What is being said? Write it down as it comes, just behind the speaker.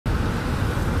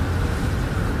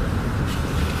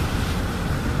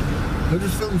No,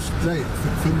 just film straight.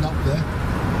 Film up there.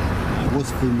 I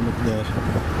was filming up there.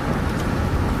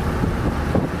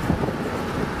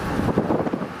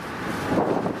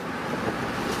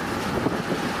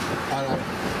 Alright.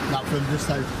 Now film this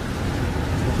side.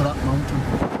 Look at that mountain.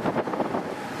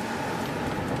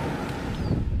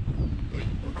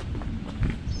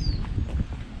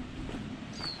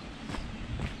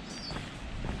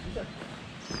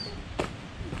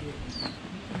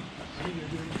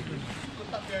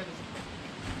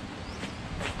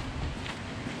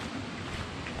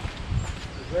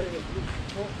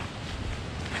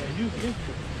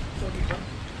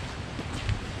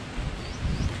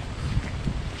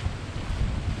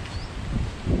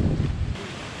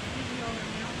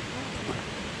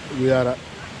 We are at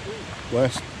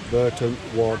West Burton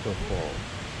waterfall.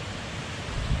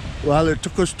 Well, it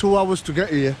took us 2 hours to get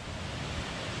here.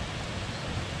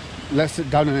 Let's sit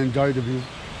down and enjoy the view.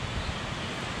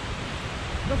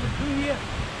 Nothing to do here.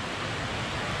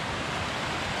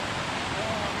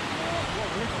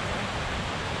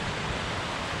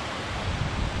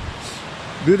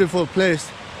 Beautiful place.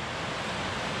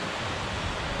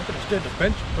 I could have stood the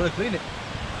bench, but I clean it.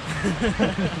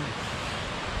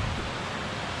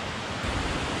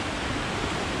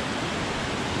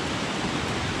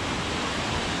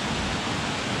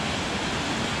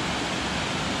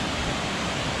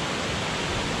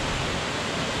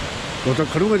 वो तो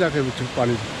खड़ूंगा जाके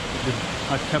पानी से.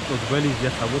 I kept those wellies,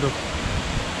 yes I would have.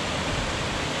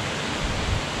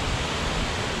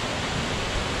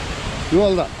 Do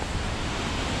all that.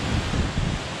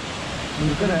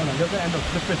 You're gonna end up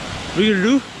slipping. What are you gonna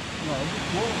do?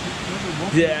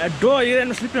 Yeah, door, you're gonna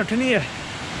end up slipping on 10 here.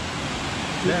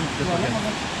 You're gonna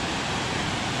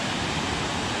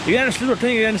end up slipping on 10,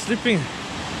 you're gonna end up slipping.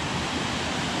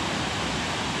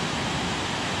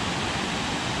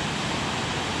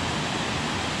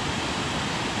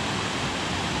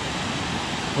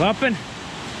 What happened?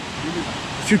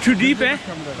 Too deep, eh?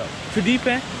 Too deep,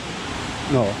 eh?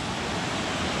 No.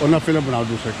 और ना film बना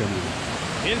दूसरे कैमरे में.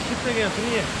 You're slipping again,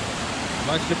 here. I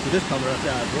might slip with this camera, I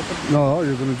broke it. No,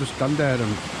 you're going to just stand there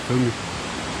and film it.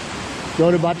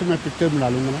 और बाद में picture बना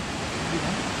लूँगा ना.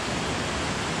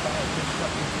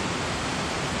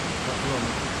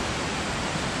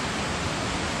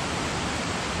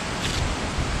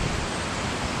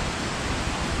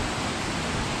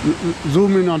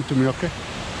 Zoom in onto me, okay?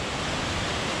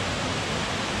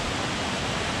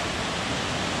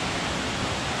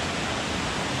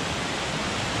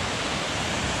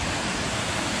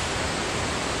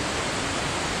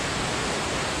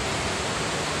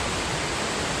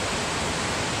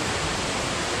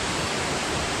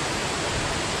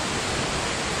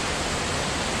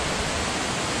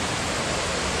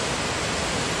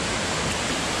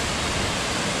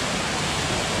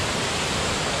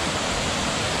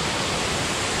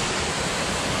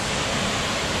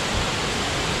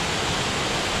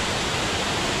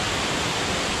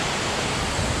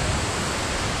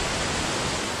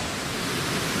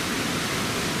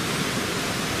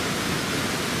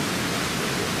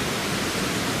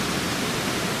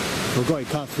 Forgot you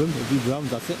can't swim, if you drown,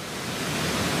 that's it.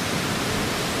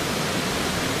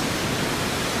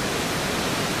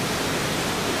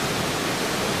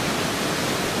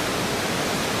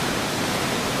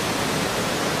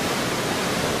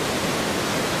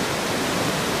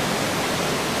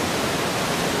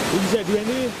 What did you do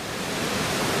anyway?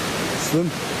 Swim.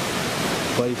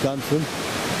 But you can't swim.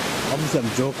 Obviously I'm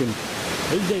joking.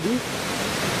 What did you do?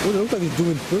 Oh, it looks like he's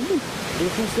doing swimming. You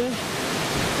were first there?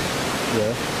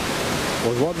 Yeah.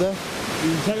 Was what there?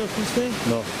 You tell your first there?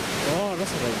 No. Oh,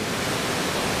 that's alright.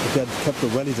 If you had kept the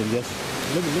wellies in, yes.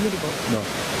 Limited, but. No.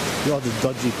 Yours is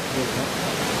dodgy.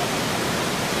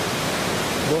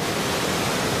 What?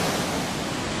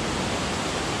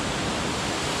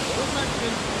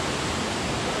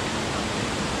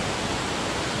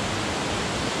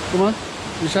 Come on,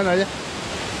 you stand right.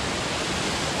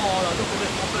 Oh, look at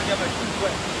this. I'm going to get my shoes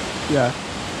wet. Yeah.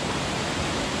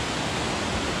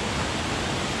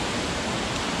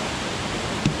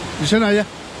 You stand right.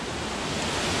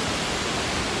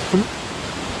 Come.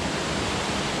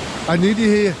 I need you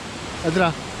here, Adra.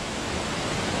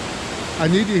 I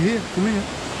need you here. Come here.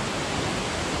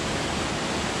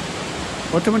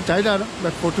 What am I tired of?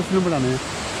 That photo film बनाने हैं.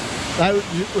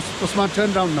 Usman,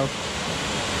 turn down now.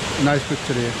 Nice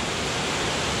picture here.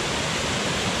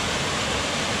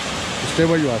 Stay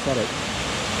where you are, alright.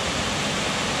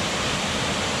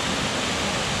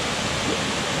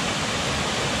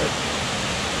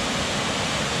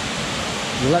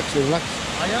 Relax, relax.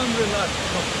 I am relaxed.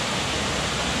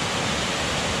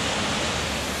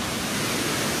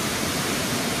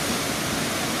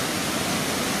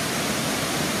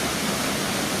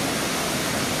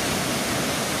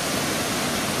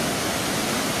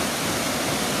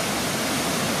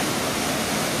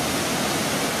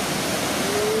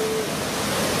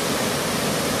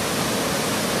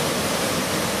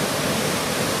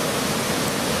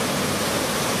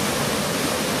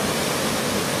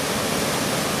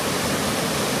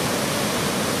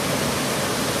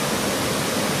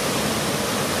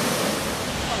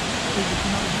 No,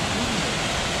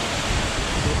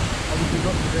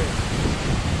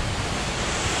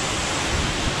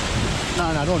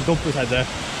 don't dump his head there. It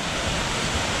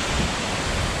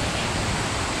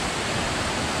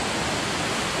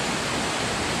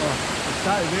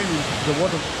started raining. The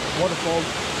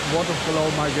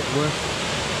waterfall might get worse.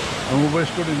 And we were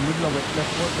stood in the middle of it.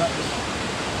 Let's work that way.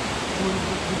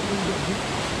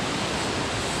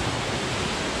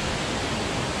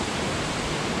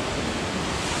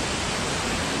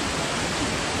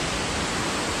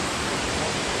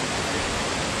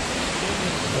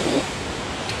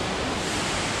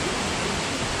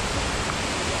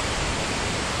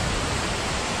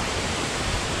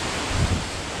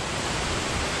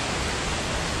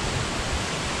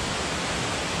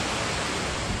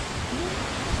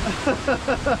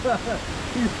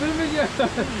 He's filming you.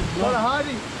 What a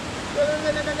hardy.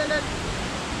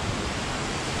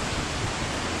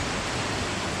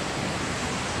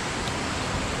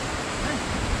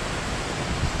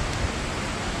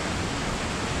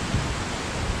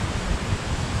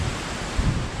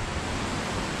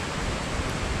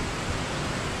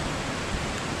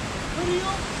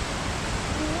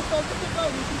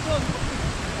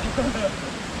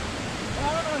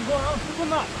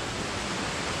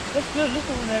 Let's do this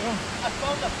one there. I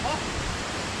found a pot.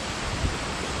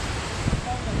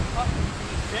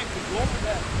 Check the water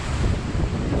there.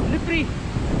 Slippery.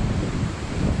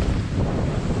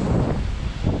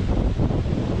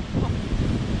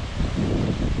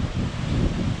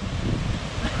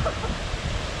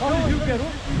 How did you get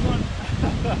up this one?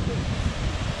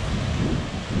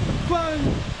 Fun.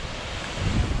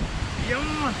 Yum.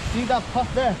 See that pot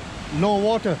there? No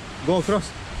water. Go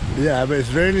across. Yeah, but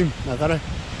it's raining. I got it.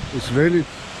 It's raining,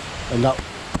 and that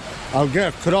I'll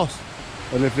get across,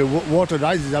 and if the water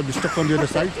rises, I'll be stuck on the other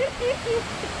side.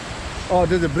 Oh,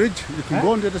 there's a bridge. You can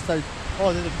go on the other side.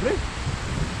 Oh, there's a bridge.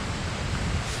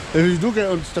 If you do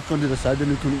get stuck on the other side, then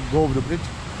you can go over the bridge.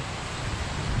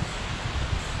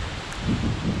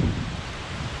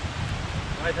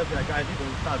 I have that guy. People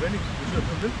start raining. We should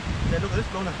have come in. Then look at this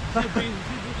blown up.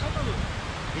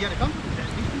 He had to come.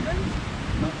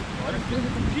 No.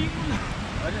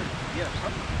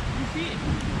 You see it?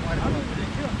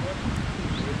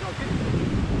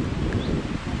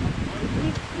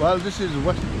 Well, this is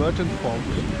West Burton Falls.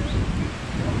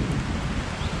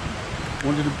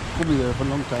 Wanted to come here for a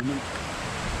long time.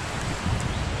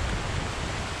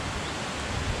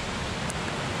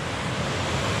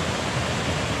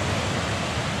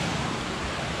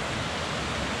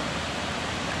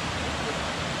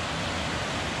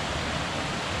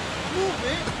 Move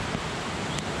it.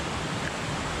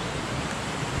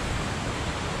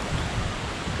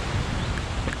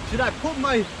 Should I put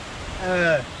my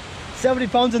 70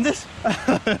 pounds in this?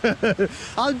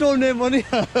 I'll donate money.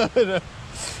 Yeah.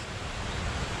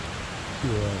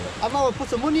 I might well put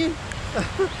some money in.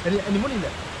 any money in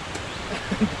there?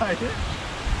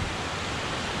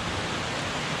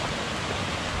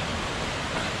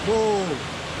 Whoa!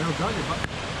 I don't got it, but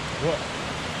What?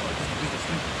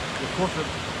 of course.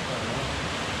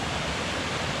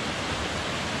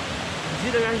 See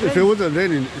the guy's If it lens? wasn't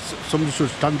raining, somebody should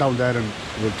stand down there and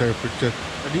we'll take a picture.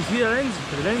 Do you see the lens?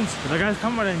 The lens. The guy's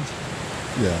camera lens.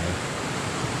 Yeah.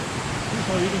 This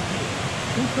one you can see.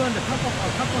 Who turned the top off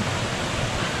our top on?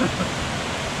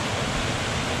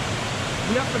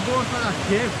 We have to go into that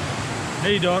cave. No,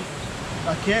 you don't.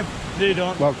 That cave. No, you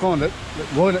don't. Well, come on, let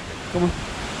go in it. Come on.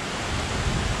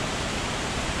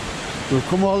 We'll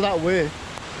come all that way. If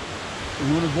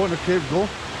you want to go in the cave, go.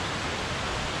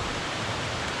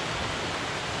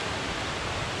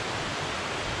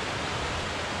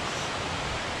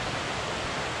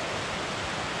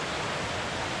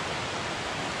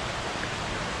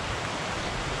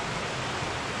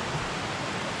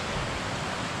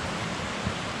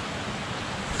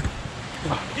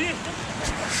 Yes.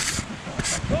 I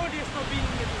told you it's not being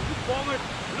look forward.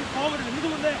 Look forward in the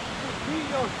middle of there. See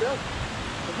yourself.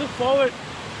 Look forward.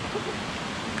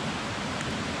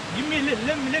 Give me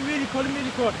let me record. Let me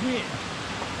record. Give me.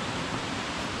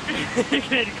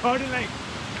 Can I record it like?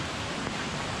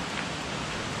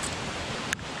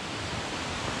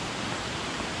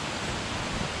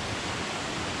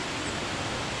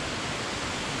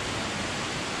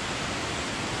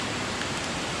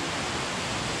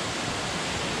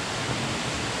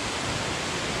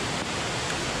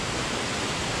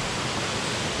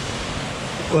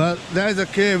 Well, there's a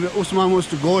cave that Usman wants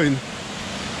to go in.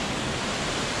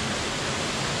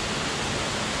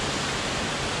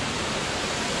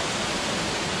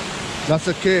 That's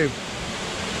a cave.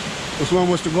 Usman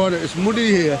wants to go in it. It's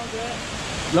muddy here.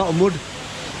 A lot of mud.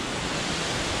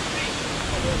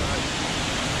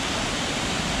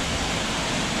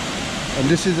 And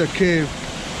this is a cave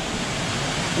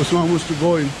Usman used to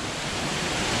go in.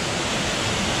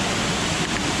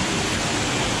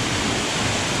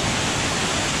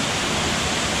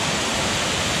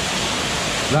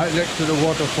 Right next to the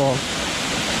waterfall.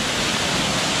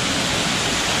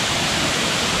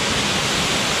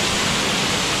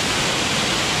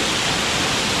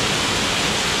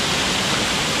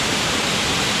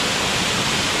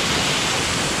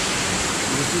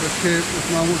 This is the cave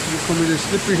Usman used to come in. It's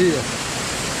slippery here.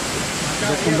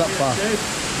 Don't come that far.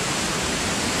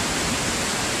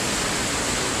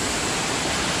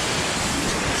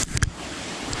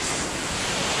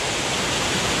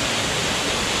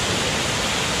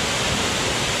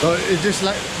 So it's just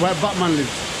like where Batman lives.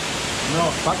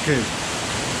 No. Bat cave.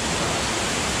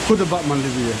 Could the Batman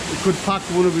live here? It could park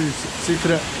one of his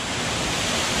secret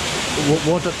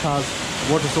water cars,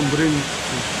 water submarine.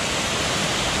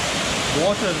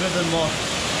 Water is better than more.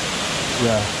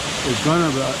 Yeah, it's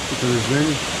gonna be because it's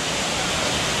raining.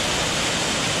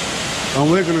 And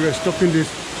we're gonna get stuck in this.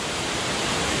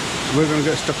 We're gonna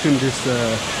get stuck in this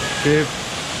cave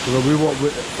because we won't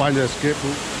find an escape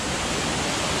route.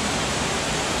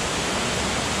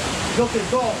 Look,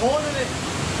 it's got a hole in it.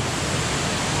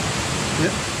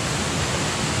 Yeah.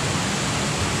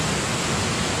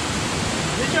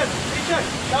 Richard,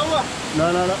 shower. No.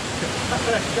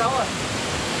 Shower.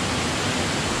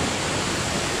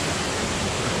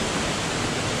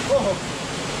 Oh.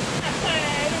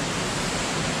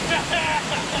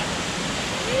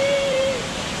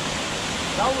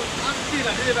 That was actually I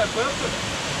did it on purpose.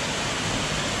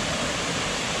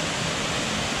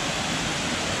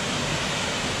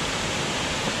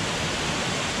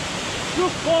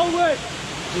 Look forward!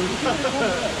 Give me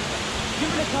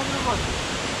the camera, man.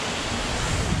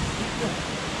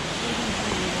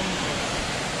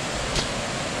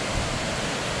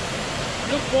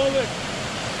 Look forward.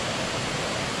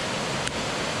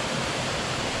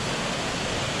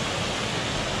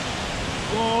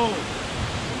 Go!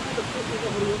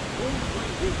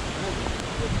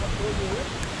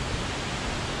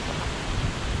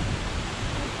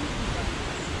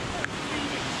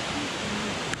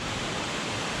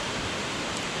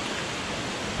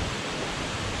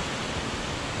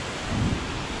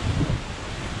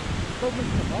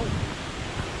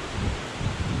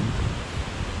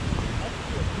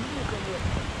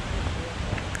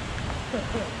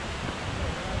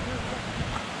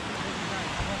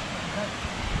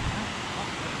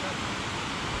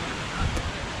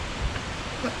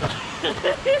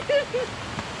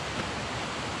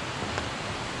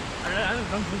 I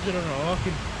don't think you're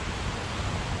walking.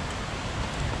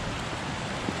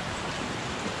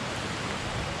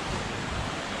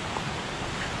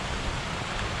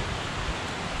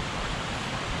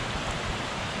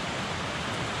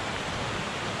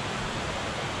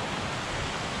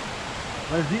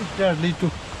 Where's these stairs lead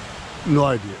to? No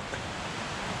idea.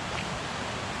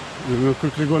 We're gonna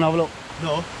quickly go and have a look.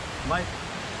 No. Mike.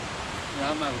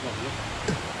 Yeah, I'm having a look.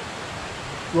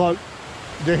 Well,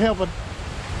 they have a.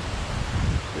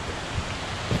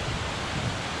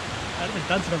 I don't think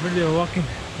that's the video walking.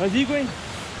 Where's he going?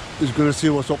 He's gonna see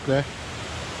what's up there.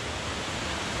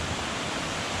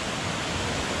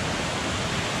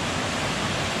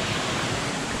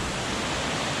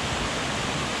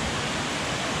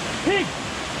 Pig!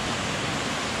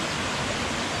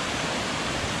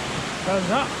 How's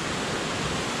that?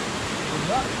 What's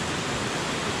that?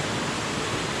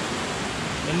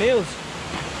 The nails.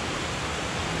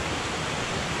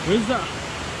 Where's that?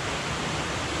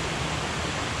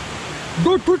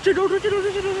 Don't touch it, don't touch it, don't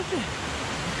touch it, don't touch it.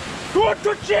 Don't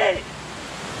touch it!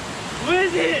 Where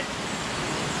is it?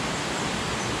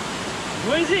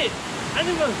 Where is it?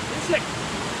 Animal, insect.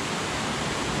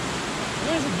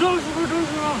 Where is it? Dogs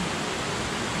around.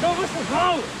 Dogs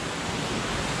around.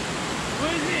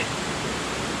 Where is it?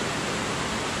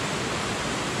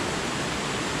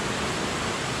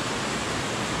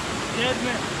 Dead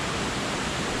man.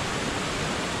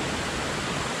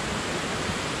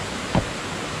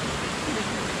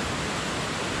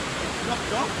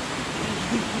 Knocked off.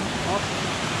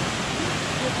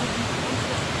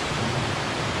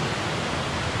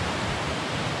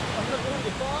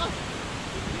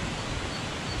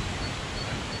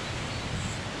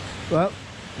 Well,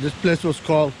 this place was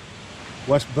called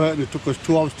West Burton. It took us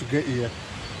 2 hours to get here.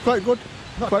 Quite good.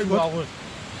 Not Quite 2 good. hours.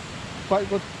 Quite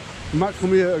good. We might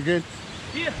come here again.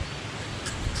 Here.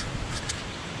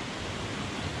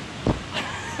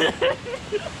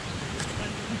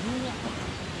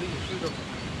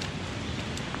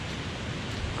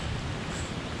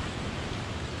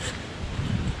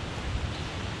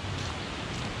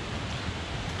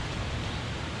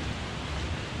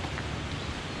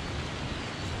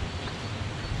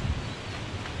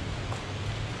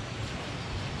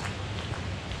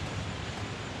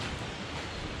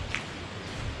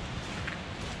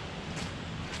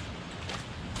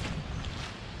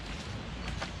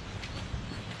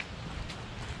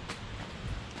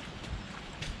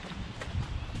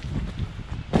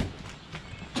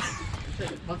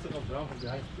 Once it comes around from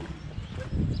behind.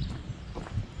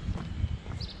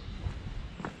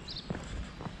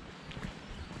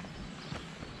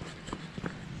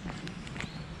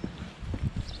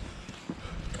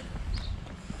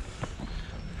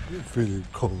 Feeling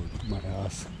cold, my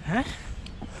ass. Huh?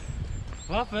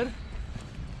 What, bud? What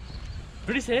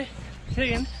did he say? Say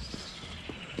again.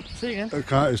 Say again. I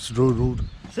can't, it's so rude.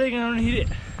 Say again, I don't hear it.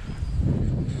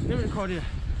 Let me record you.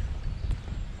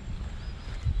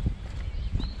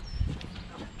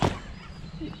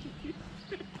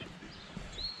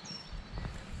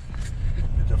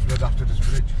 Did I flood after this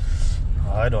bridge?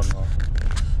 I don't know.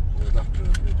 After the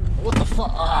bridge. What the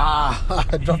fuck? Ah,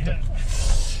 I dropped it.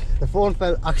 The phone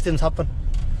fell. Accidents happen.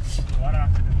 What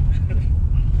accident?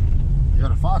 You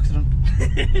had a far accident.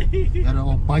 You had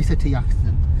a bicycle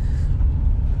accident.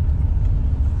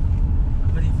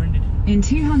 Very offended. In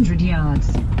 200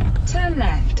 yards, turn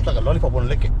left. It's like a lollipop, won't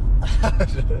lick it.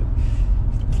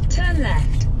 Turn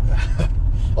left.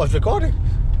 Oh, it's recording.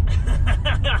 Cut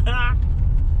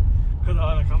it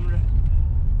on the camera.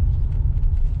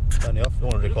 Turn it off. You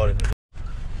want to record it.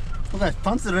 Look at his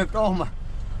pants are ripped off, man.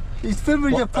 He's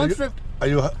filming your pants ripped. Are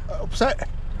you upset?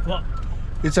 What?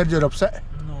 You said you're upset.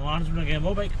 No, I'm just gonna get a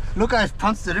mobile. Look at his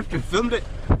pants are ripped. You filmed it.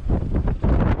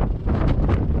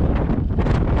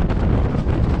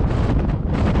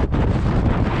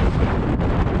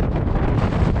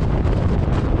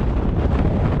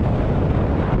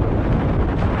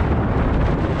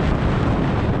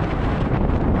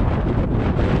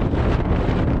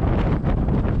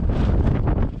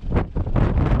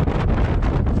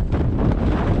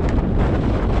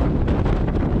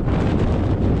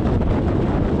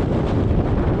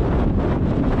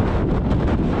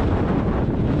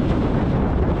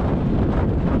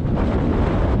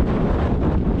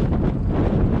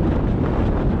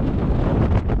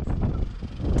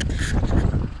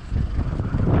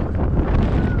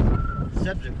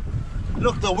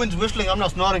 Look, the wind's whistling, I'm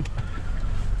not snoring.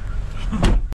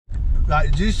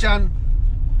 Like, Jishan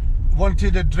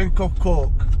wanted a drink of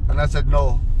Coke, and I said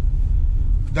no.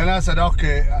 Then I said,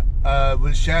 okay,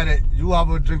 we'll share it. You have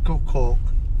a drink of Coke.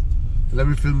 Let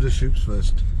me film the sheep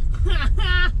first.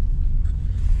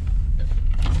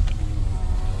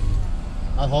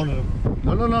 I horned him.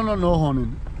 No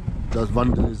horning. That's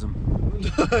vandalism.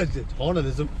 It's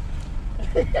hornalism.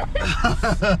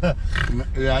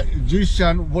 Yeah,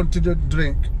 Jishan wanted a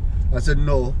drink. I said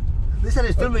no. They said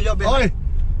he's filming your behind.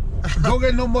 Oi! Don't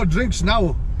get no more drinks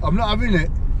now. I'm not having it.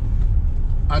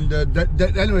 And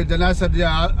anyway, then I said,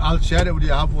 yeah, I'll share it with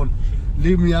you. Have one.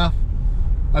 Leave me off.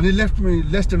 And he left me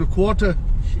less than a quarter.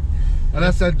 And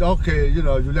I said, okay, you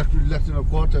know, you left me less than a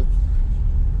quarter.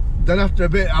 Then after a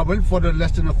bit, I went for the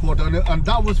less than a quarter, and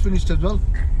that was finished as well.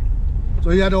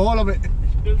 So he had all of it.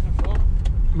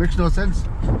 Makes no sense.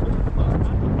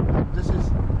 This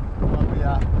is what we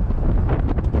are.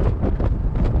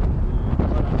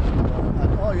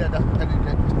 Oh yeah, that's Penny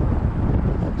Gate.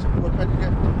 What Penny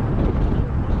Gate?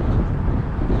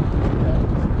 Yeah,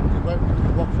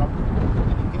 you walk from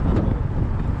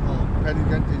Penny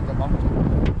Gate is the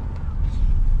mountain.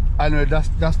 Anyway,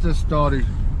 that's the story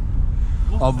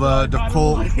of the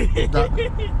Coke that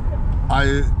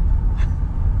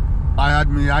I had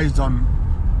my eyes on.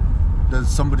 There's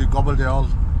somebody gobbled it all.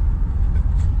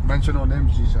 Mention no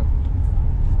names, G-Shop.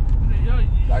 You're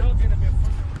getting a bit